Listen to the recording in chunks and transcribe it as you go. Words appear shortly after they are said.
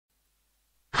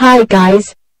Hi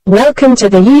guys, welcome to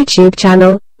the YouTube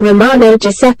channel, Romano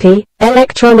Giuseppe,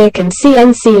 Electronic and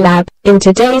CNC Lab. In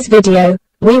today's video,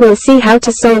 we will see how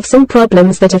to solve some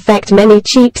problems that affect many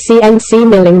cheap CNC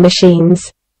milling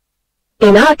machines.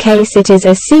 In our case it is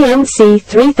a CNC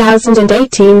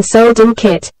 3018 soldering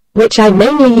kit, which I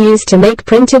mainly use to make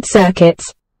printed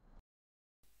circuits.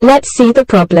 Let's see the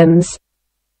problems.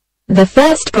 The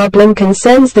first problem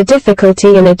concerns the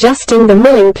difficulty in adjusting the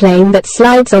milling plane that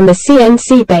slides on the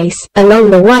CNC base,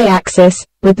 along the y-axis,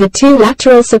 with the two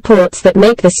lateral supports that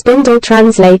make the spindle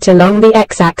translate along the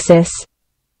x-axis.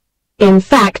 In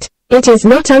fact, it is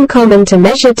not uncommon to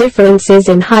measure differences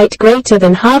in height greater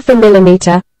than half a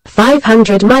millimeter,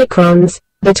 500 microns,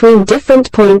 between different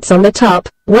points on the top,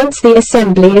 once the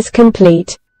assembly is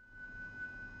complete.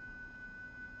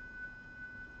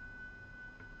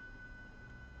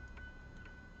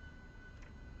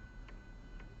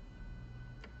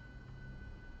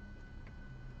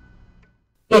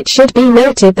 It should be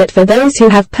noted that for those who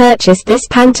have purchased this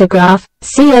pantograph,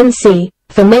 CNC,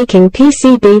 for making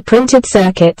PCB printed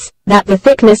circuits, that the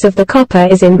thickness of the copper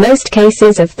is in most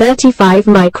cases of 35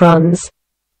 microns.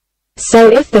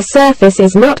 So if the surface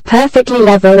is not perfectly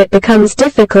level, it becomes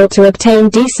difficult to obtain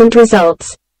decent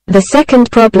results. The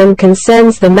second problem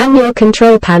concerns the manual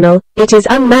control panel. It is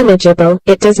unmanageable,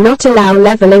 it does not allow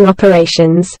leveling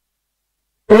operations,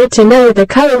 or to know the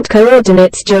current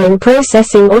coordinates during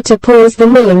processing, or to pause the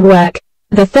milling work.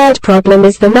 The third problem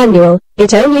is the manual.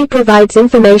 It only provides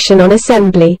information on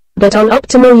assembly, but on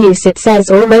optimal use it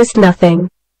says almost nothing.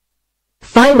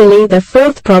 Finally, the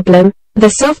fourth problem, the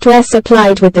software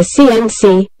supplied with the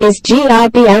CNC, is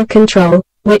GRBL control,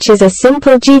 which is a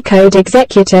simple G-code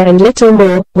executor and little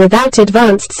more, without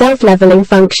advanced self-leveling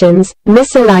functions,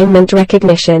 misalignment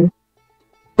recognition,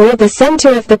 or the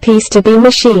center of the piece to be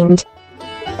machined.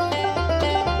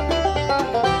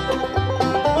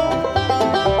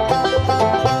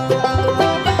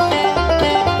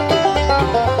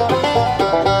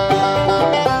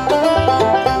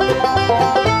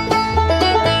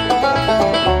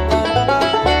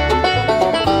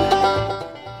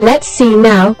 Let's see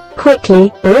now,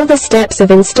 quickly, all the steps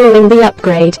of installing the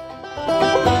upgrade.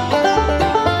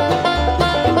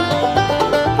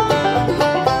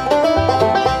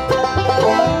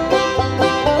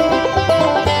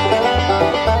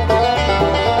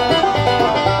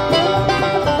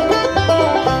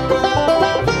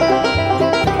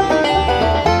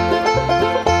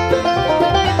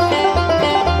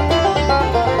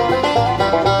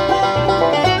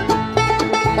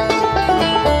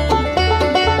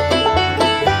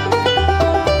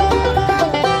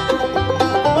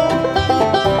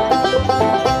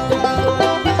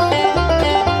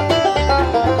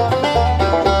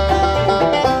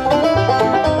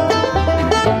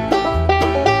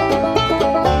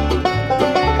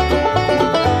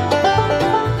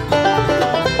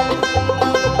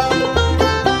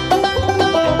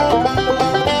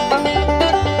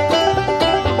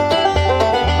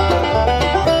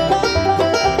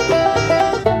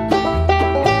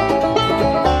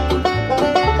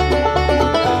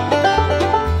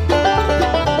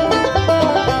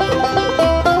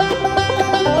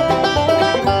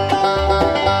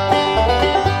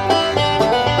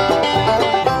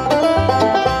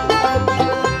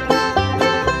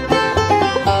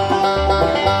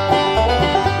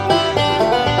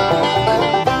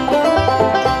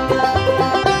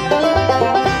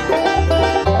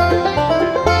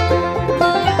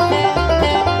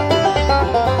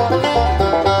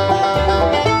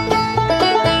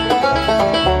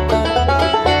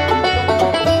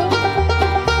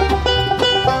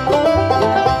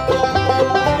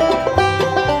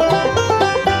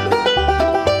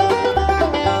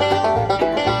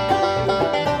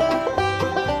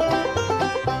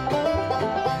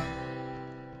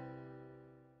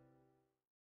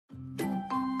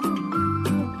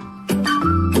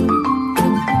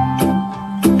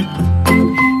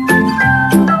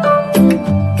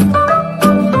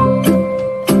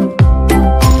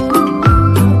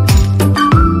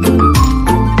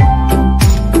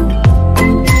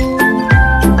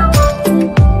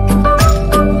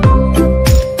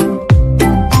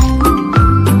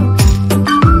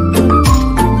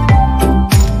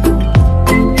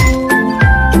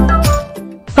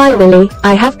 Finally,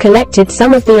 I have collected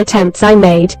some of the attempts I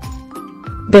made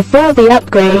before the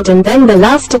upgrade and then the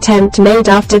last attempt made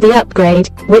after the upgrade,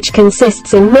 which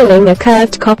consists in milling a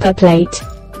curved copper plate.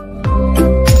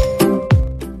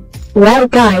 Well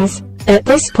guys, at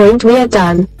this point we are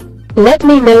done. Let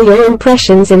me know your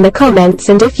impressions in the comments,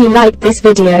 and if you liked this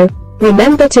video,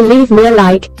 Remember to leave me a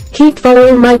like, keep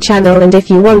following my channel, and if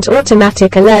you want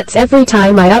automatic alerts every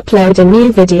time I upload a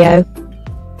new video,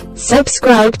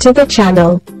 subscribe to the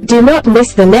channel. Do not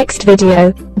miss the next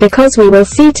video, because we will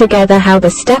see together how the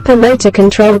stepper motor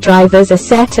control drivers are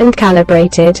set and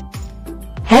calibrated.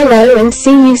 Hello and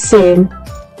see you soon.